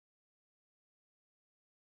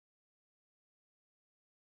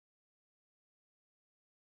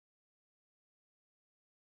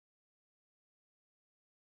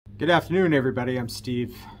Good afternoon, everybody. I'm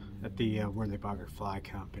Steve at the Worley Bugger Fly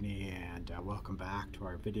Company, and welcome back to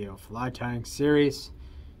our video fly tying series.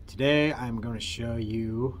 Today I'm going to show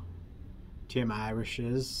you Tim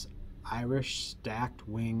Irish's Irish Stacked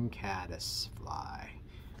Wing Caddis fly.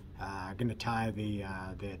 I'm going to tie the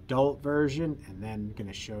adult version, and then going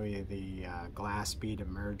to show you the glass bead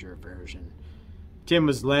emerger version. Tim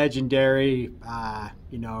was legendary,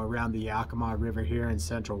 around the Yakima River here in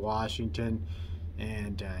central Washington.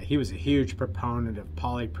 And he was a huge proponent of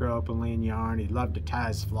polypropylene yarn. He loved to tie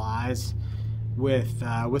his flies with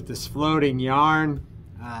this floating yarn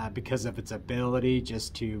because of its ability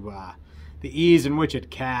just to the ease in which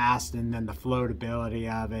it cast, and then the floatability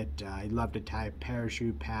of it. He loved to tie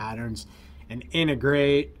parachute patterns and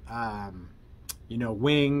integrate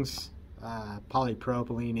wings,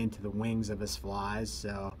 polypropylene into the wings of his flies.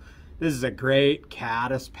 So this is a great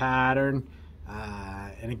caddis pattern.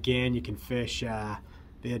 And again, you can fish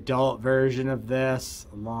the adult version of this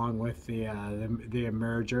along with the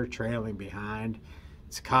emerger trailing behind.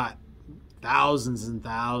 It's caught thousands and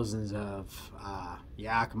thousands of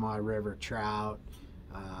Yakima River trout,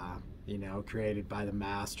 created by the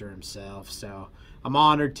master himself. So I'm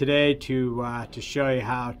honored today to show you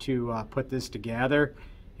how to put this together.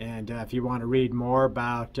 And if you want to read more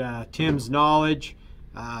about Tim's knowledge,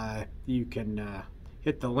 you can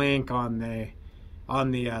hit the link on the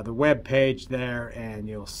web page there, and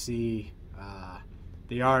you'll see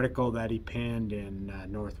the article that he penned in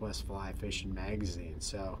Northwest Fly Fishing magazine.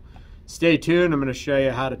 So stay tuned. I'm going to show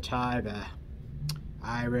you how to tie the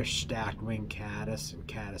Irish Stacked Wing Caddis and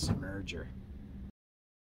Caddis emerger.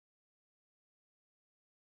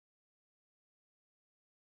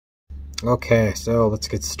 Okay, so let's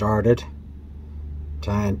get started.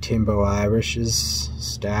 Tying Timbo Irish's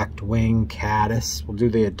Stacked Wing Caddis. We'll do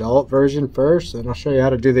the adult version first, then I'll show you how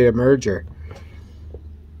to do the emerger.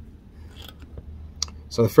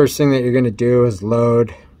 So the first thing that you're going to do is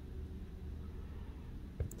load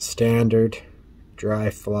standard dry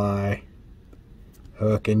fly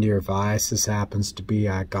hook into your vise. This happens to be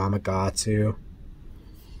a Gamakatsu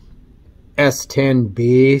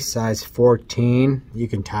S10B size 14. You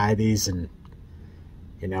can tie these in,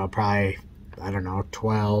 probably, I don't know,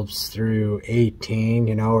 12s through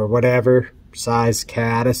 18, or whatever size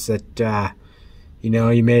caddis that,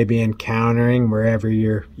 you may be encountering wherever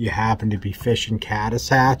you happen to be fishing caddis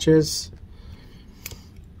hatches.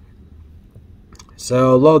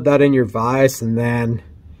 So load that in your vise, and then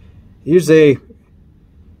usually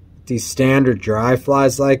these standard dry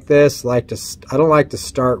flies like this, I don't like to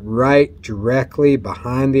start right directly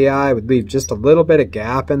behind the eye. I would leave just a little bit of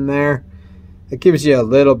gap in there. It gives you a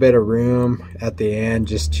little bit of room at the end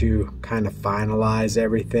just to kind of finalize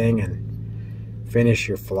everything and finish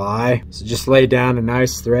your fly. So just lay down a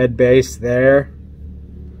nice thread base there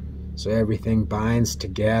so everything binds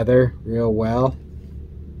together real well.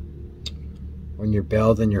 When you're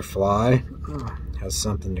building your fly, it has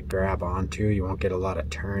something to grab onto. You won't get a lot of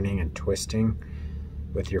turning and twisting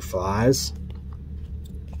with your flies.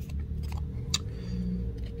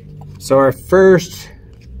 So our first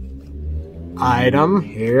item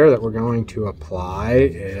here that we're going to apply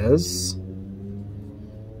is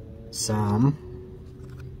some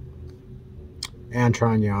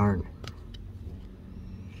Antron yarn.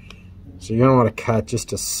 So you're going to want to cut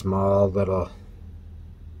just a small little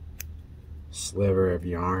sliver of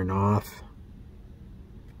yarn off.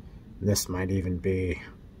 This might even be,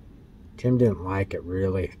 Tim didn't like it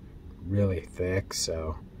really thick,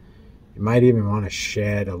 so you might even want to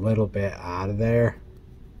shed a little bit out of there.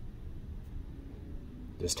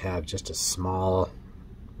 Just have just a small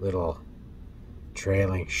little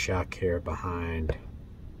trailing shuck here behind.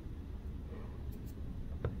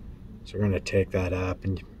 So we're going to take that up,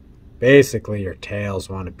 and basically your tails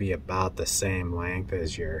want to be about the same length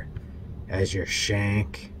as your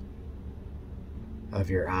shank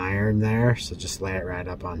of your iron there. So just lay it right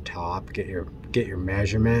up on top. Get your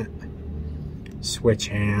measurement. Switch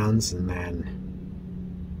hands, and then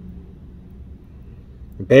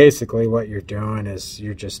basically what you're doing is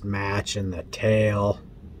you're just matching the tail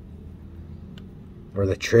or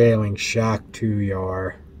the trailing shuck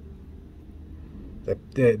to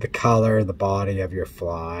the color, the body of your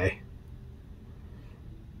fly.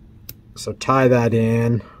 So tie that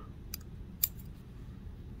in,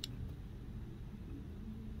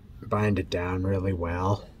 bind it down really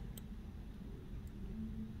well.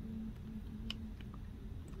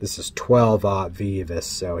 This is 12-aught Vivus,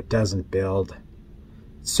 so it doesn't build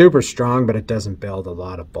super strong, but it doesn't build a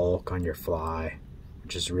lot of bulk on your fly,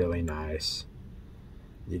 which is really nice.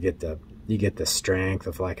 You get the strength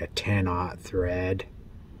of like a 10-aught thread.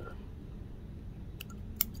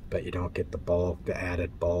 but you don't get the bulk, the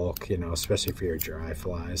added bulk, you know, especially for your dry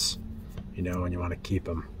flies, you know, and you want to keep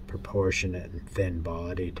them proportionate and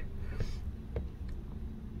thin-bodied.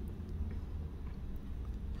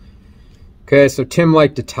 Okay, so Tim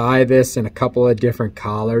liked to tie this in a couple of different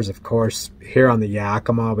colors. Of course, here on the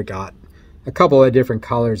Yakima, we got a couple of different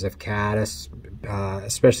colors of caddis,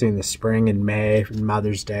 especially in the spring and May. For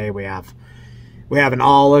Mother's Day, we have an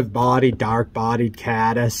olive-bodied, dark-bodied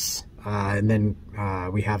caddis, and then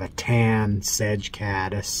we have a tan sedge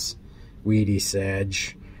caddis, weedy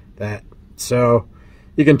sedge. So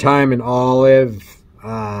you can tie them in olive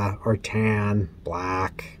or tan,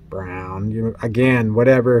 black, brown. Again,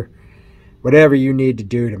 whatever you need to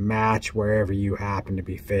do to match wherever you happen to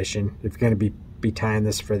be fishing. If you're going to be tying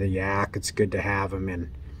this for the yak, it's good to have them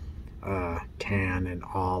in tan and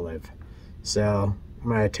olive. So I'm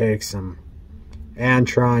going to take some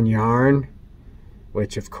Antron yarn,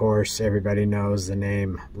 which of course everybody knows the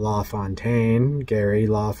name LaFontaine, Gary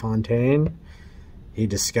LaFontaine. He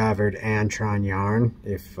discovered Antron yarn.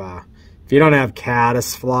 If you don't have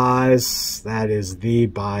caddis flies, that is the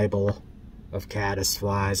Bible of caddis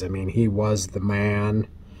flies. I mean, he was the man.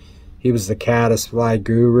 He was the caddis fly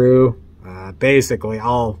guru. Basically,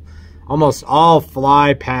 almost all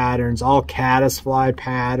fly patterns, all caddis fly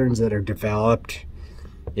patterns that are developed,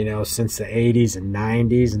 you know, since the 80s and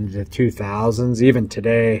 90s and the 2000s, even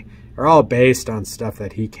today, are all based on stuff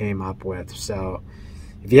that he came up with. So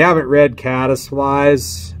if you haven't read Caddis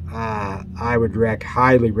Flies, I would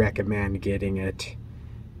highly recommend getting it.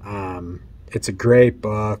 It's a great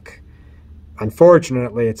book.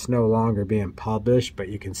 Unfortunately, it's no longer being published, but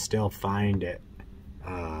you can still find it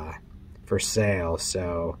for sale.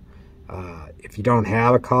 So if you don't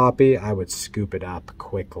have a copy, I would scoop it up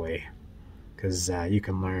quickly, because you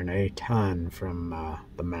can learn a ton from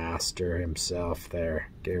the master himself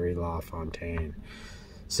there, Gary LaFontaine.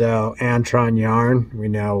 So Antron yarn, we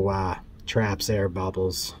know traps air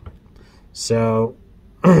bubbles. So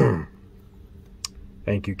thank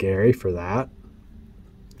you, Gary, for that.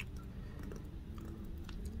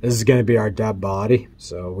 This is going to be our dub body,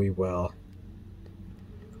 so we will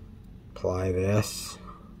apply this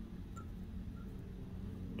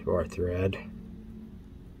to our thread.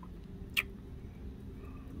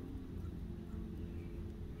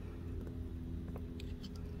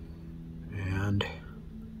 And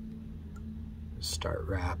start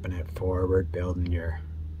wrapping it forward, building your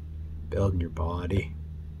body.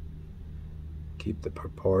 Keep the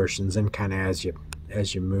proportions, and kind of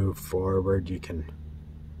as you move forward, you can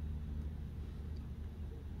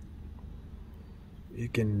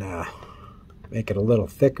make it a little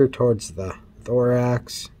thicker towards the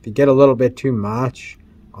thorax. If you get a little bit too much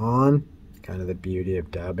on, kind of the beauty of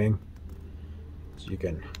dubbing, so you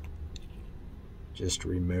can just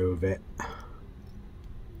remove it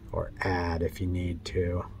or add if you need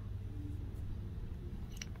to.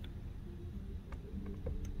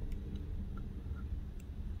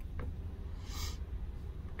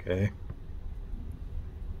 Okay.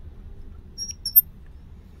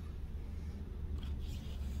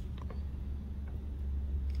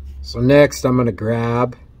 So next I'm going to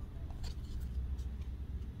grab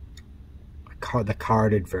the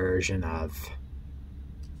carded version of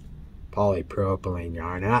polypropylene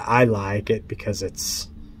yarn. And I like it because it's,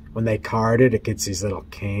 when they card it, it gets these little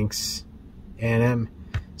kinks in them.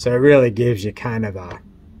 So it really gives you kind of a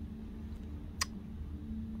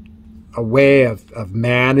way of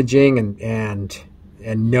managing and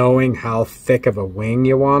knowing how thick of a wing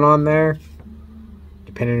you want on there,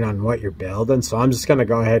 depending on what you're building. So I'm just going to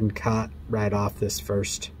go ahead and cut right off this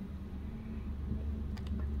first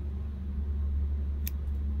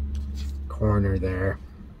corner there.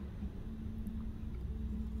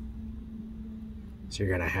 So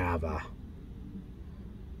you're going to have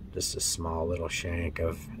just a small little shank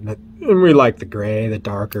of, and we like the gray, the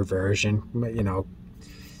darker version. But, you know,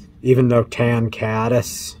 even though tan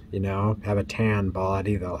caddis, you know, have a tan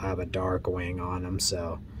body, they'll have a dark wing on them.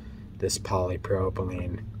 So this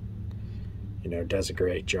polypropylene, you know, does a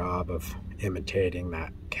great job of imitating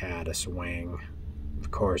that caddis wing.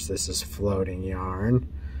 Of course, this is floating yarn.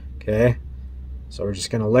 Okay, so we're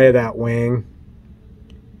just going to lay that wing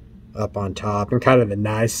up on top. And kind of the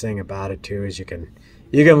nice thing about it too is you can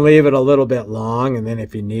leave it a little bit long, and then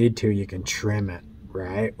if you need to, you can trim it,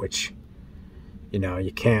 right? Which, you know,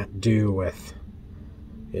 you can't do with,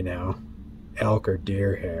 you know, elk or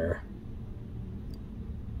deer hair.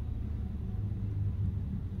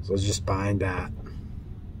 So let's just bind that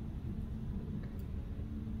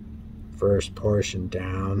first portion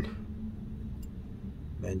down,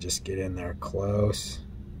 then just get in there close.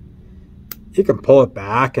 You can pull it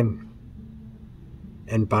back and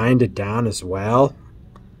and bind it down as well,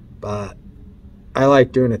 but I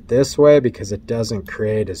like doing it this way because it doesn't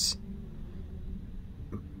create as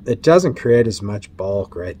much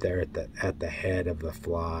bulk right there at the head of the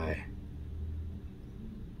fly.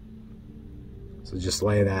 So just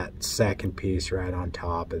lay that second piece right on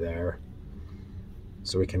top of there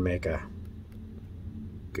so we can make a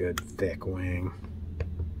good thick wing.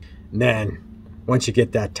 And then once you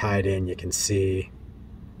get that tied in, you can see,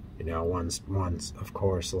 you know, one's of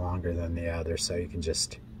course longer than the other, so you can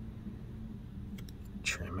just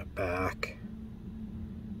trim it back.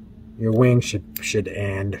 Your wing should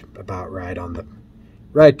end about right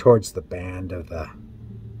towards the band of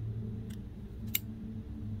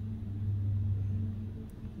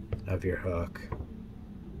your hook.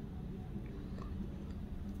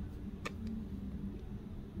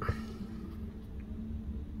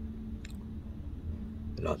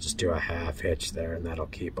 And I'll just do a half hitch there, and that'll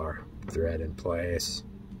keep our thread in place.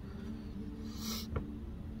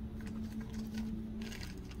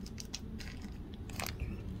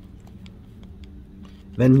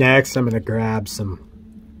 Then next I'm going to grab some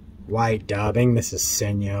white dubbing. This is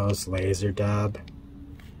Senyo's laser dub.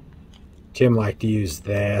 Tim liked to use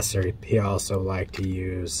this, or he also liked to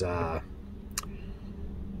use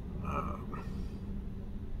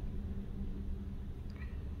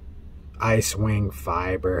Ice Wing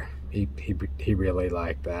fiber. He really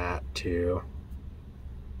liked that too.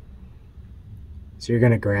 So you're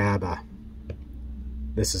going to grab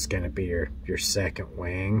this is going to be your second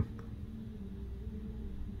wing.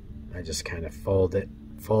 I just kind of fold it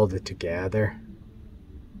together.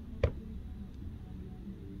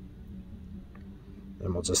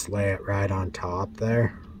 Then we'll just lay it right on top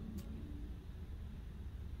there.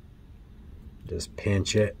 Just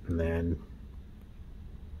pinch it and then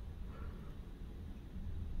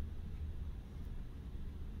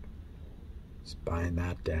just bind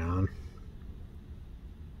that down.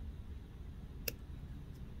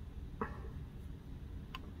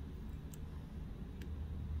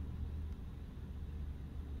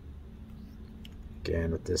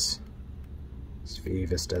 Again, with this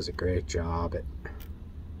Vivus does a great job. It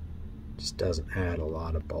just doesn't add a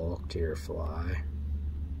lot of bulk to your fly.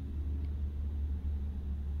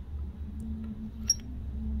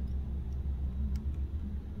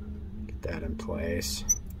 Get that in place.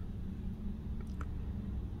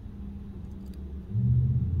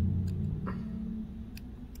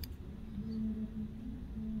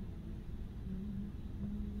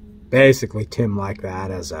 Basically, Tim liked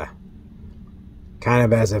that as a kind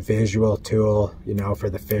of as a visual tool, you know, for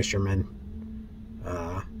the fishermen.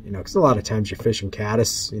 You know, because a lot of times you're fishing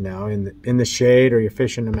caddis, you know, in the shade, or you're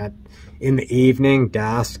fishing them in the evening,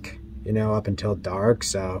 dusk, you know, up until dark.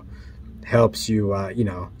 So it helps you, you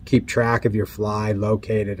know, keep track of your fly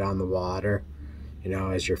located on the water, you know,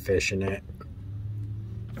 as you're fishing it.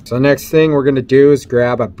 So next thing we're going to do is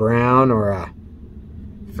grab a brown or a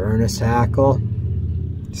furnace hackle,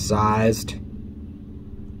 sized.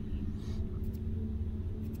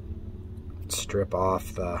 Strip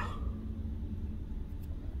off the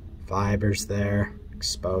fibers there,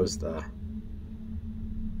 expose the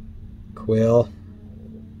quill,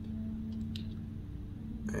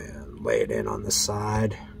 and lay it in on the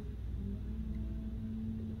side.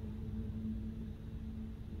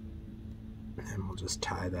 And we'll just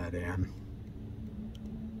tie that in.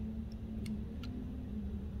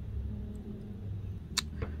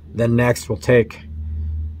 Then next we'll take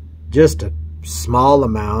just a small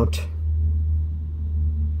amount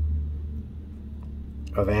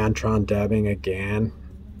of Antron dubbing again,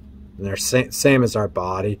 and they're same as our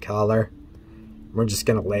body color. We're just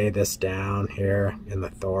going to lay this down here in the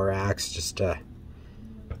thorax just to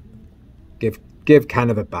give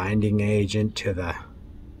kind of a binding agent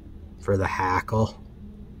for the hackle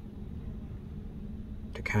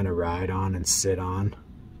to kind of ride on and sit on.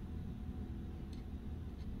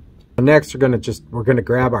 Next we're going to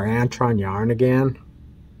grab our Antron yarn again.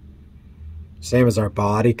 Same as our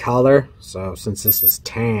body color. So since this is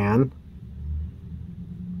tan,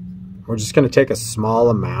 we're just going to take a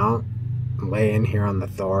small amount and lay in here on the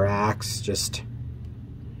thorax, just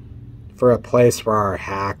for a place for our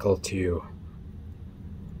hackle to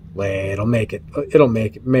lay. It'll make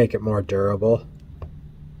it more durable.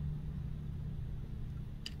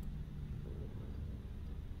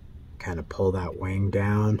 Kind of pull that wing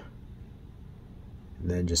down,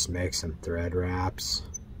 and then just make some thread wraps.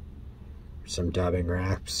 Some dubbing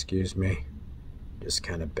wraps, excuse me. Just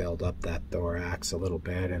kind of build up that thorax a little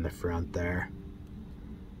bit in the front there.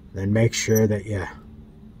 Then make sure that you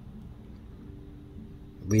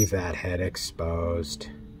leave that head exposed.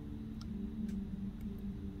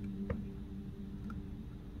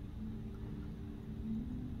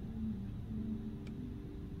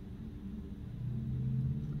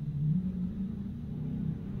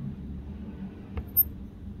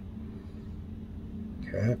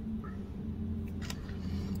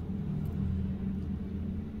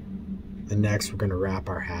 next we're going to wrap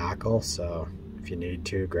our hackle, so if you need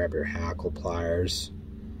to, grab your hackle pliers.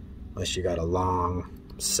 Unless you got a long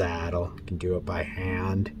saddle, you can do it by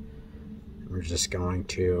hand. We're just going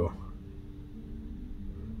to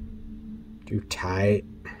do tight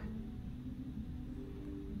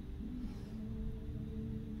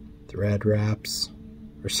thread wraps,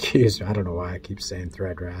 or excuse me, I don't know why I keep saying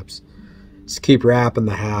thread wraps. Just keep wrapping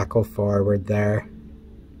the hackle forward there.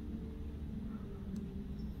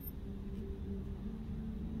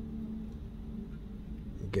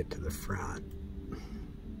 You get to the front.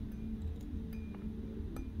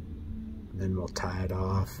 Then we'll tie it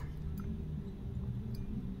off.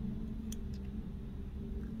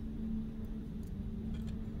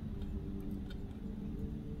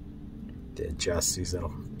 To adjust these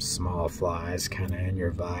little small flies kind of in your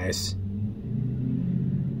vise.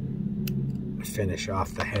 Finish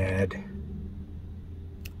off the head.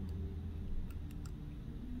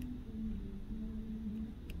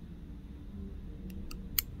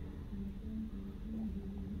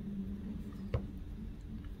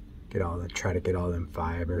 Try to get all them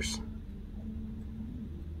fibers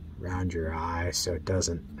around your eye so it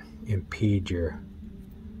doesn't impede your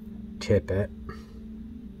tippet.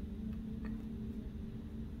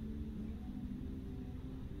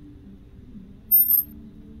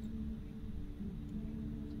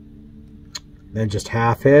 Then just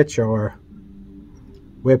half hitch or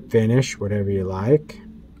whip finish, whatever you like.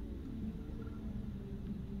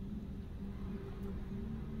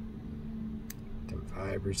 Them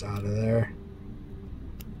fibers out of there.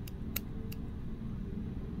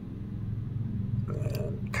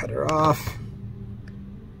 And cut her off.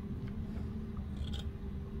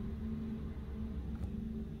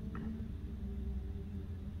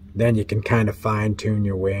 Then you can kind of fine tune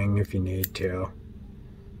your wing if you need to.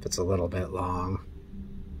 If it's a little bit long.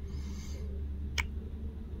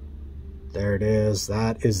 There it is.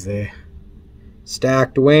 That is the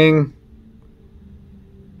Stacked Wing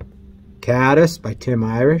Caddis by Tim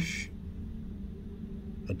Irish,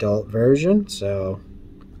 adult version. So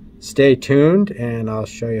stay tuned and I'll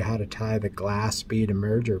show you how to tie the glass bead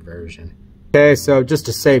emerger version. Okay, so just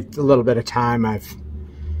to save a little bit of time, I've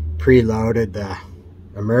preloaded the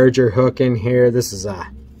emerger hook in here. This is a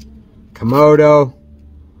Komodo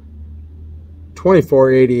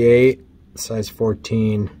 2488 size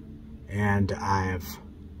 14, and I've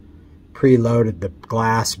preloaded the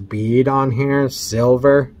glass bead on here,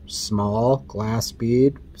 silver, small glass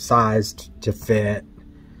bead, sized to fit.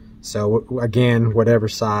 So again, whatever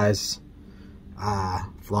size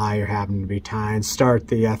fly you're having to be tying, start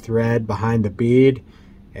the thread behind the bead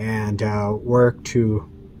and work to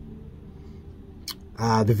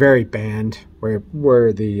the very bend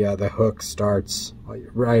where the hook starts,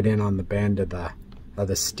 right in on the bend of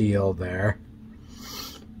the steel there.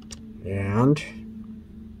 And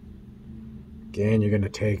again, you're going to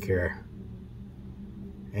take your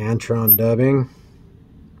Antron dubbing.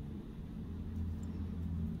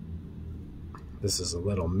 This is a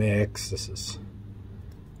little mix. This is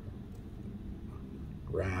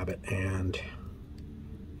rabbit and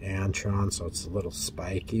Antron, so it's a little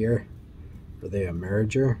spikier for the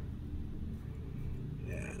emerger.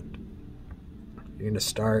 And you're going to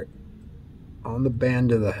start on the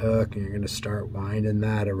bend of the hook and you're going to start winding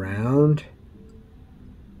that around.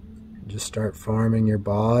 Just start forming your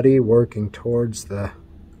body, working towards the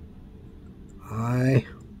eye.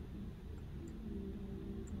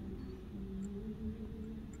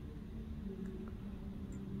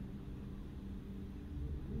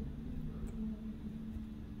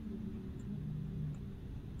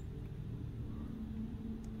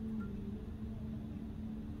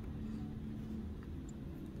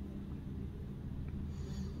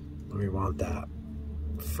 We want that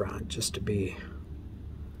front just to be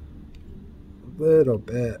a little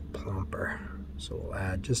bit plumper, so we'll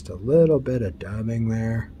add just a little bit of dubbing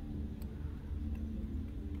there.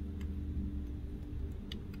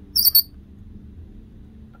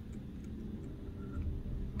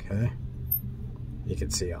 Okay, you can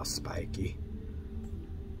see how spiky.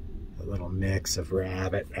 A little mix of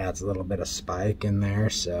rabbit adds a little bit of spike in there,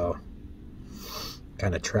 so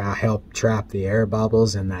kind of help trap the air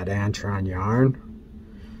bubbles in that Antron yarn.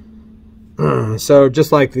 So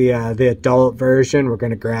just like the adult version, we're going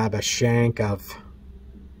to grab a shank of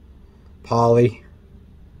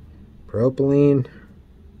polypropylene.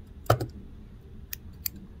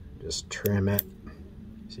 Just trim it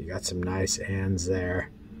so you got some nice ends there.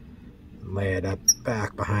 And lay it up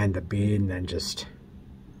back behind the bead and then just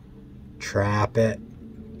trap it.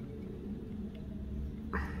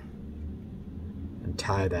 And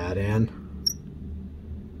tie that in.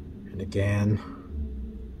 And again,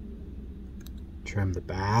 Trim the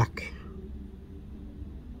back.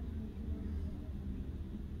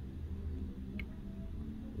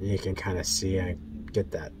 You can kind of see I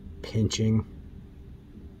get that pinching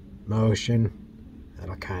motion.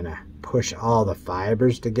 That'll kind of push all the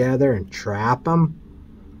fibers together and trap them.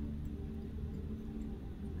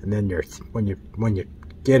 And then when you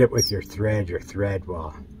get it with your thread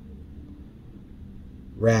will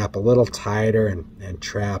wrap a little tighter and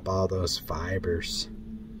trap all those fibers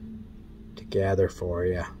together for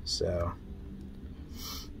you. So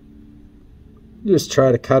just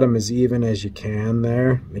try to cut them as even as you can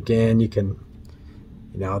there. Again, you can,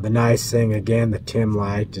 the nice thing again that Tim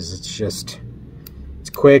liked is it's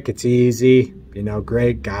quick, it's easy,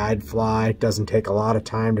 great guide fly. Doesn't take a lot of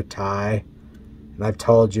time to tie. And I've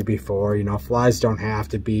told you before, flies don't have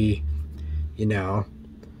to be,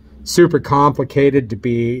 super complicated to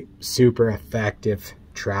be super effective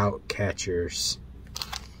trout catchers.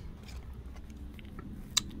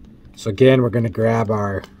 So again, we're going to grab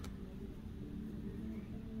our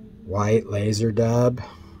white laser dub.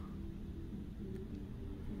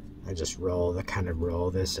 I just kind of roll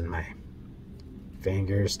this in my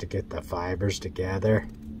fingers to get the fibers together.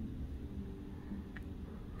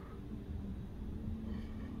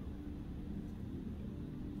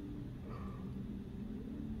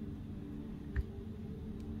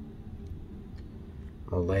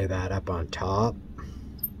 I'll lay that up on top.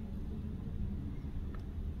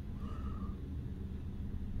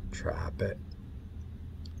 Trap it.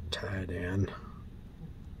 Tie it in.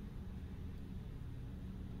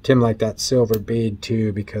 Tim liked that silver bead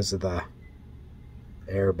too because of the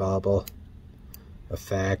air bubble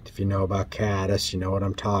effect. If you know about caddis, you know what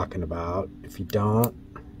I'm talking about. If you don't,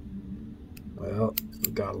 well,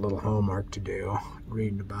 we've got a little homework to do,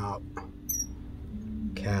 reading about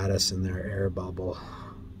caddis and their air bubble.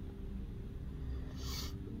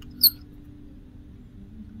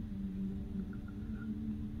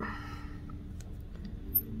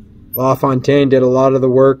 LaFontaine did a lot of the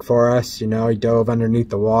work for us. He dove underneath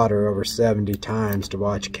the water over 70 times to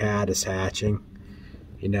watch caddis hatching,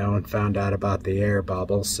 and found out about the air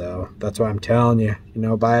bubble. So that's why I'm telling you,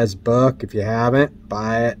 buy his book. If you haven't,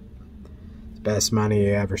 buy it. It's the best money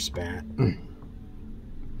you ever spent.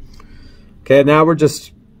 Okay, now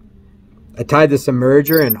I tied this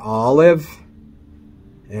emerger in olive.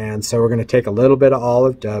 And so we're going to take a little bit of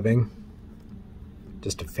olive dubbing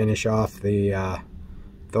just to finish off the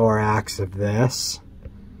thorax of this.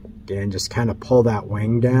 Again, just kind of pull that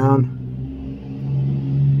wing down.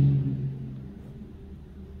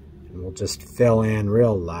 And we'll just fill in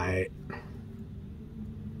real light. I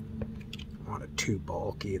want it too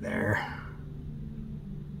bulky there.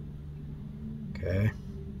 Okay.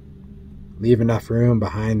 Leave enough room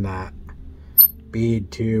behind that bead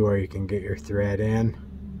too where you can get your thread in.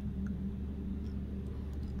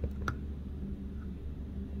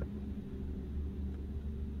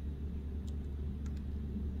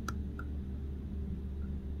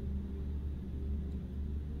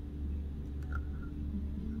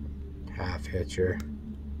 Half hitcher.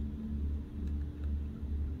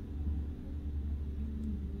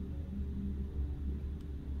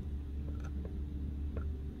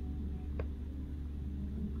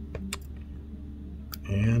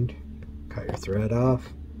 And cut your thread off.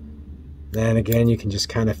 Then again, you can just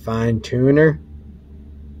kind of fine tune her.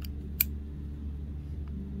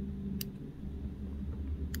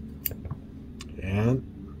 And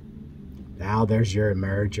now there's your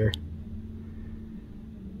emerger.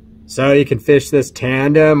 So you can fish this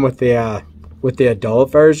tandem with the adult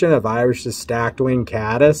version of Irish's Stacked Wing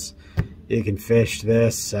Caddis. You can fish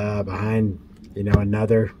this behind,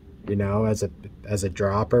 another, as a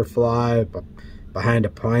dropper fly, behind a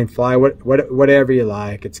point fly, whatever you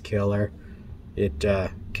like. It's killer. It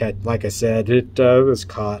like I said, it was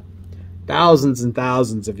caught thousands and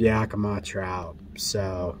thousands of Yakima trout.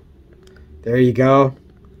 So there you go.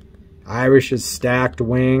 Irish's Stacked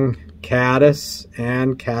Wing Caddis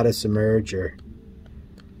and Caddis emerger.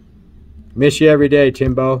 Miss you every day,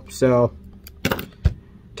 Timbo. So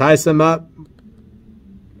tie some up,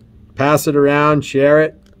 pass it around, share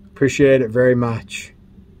it. Appreciate it very much.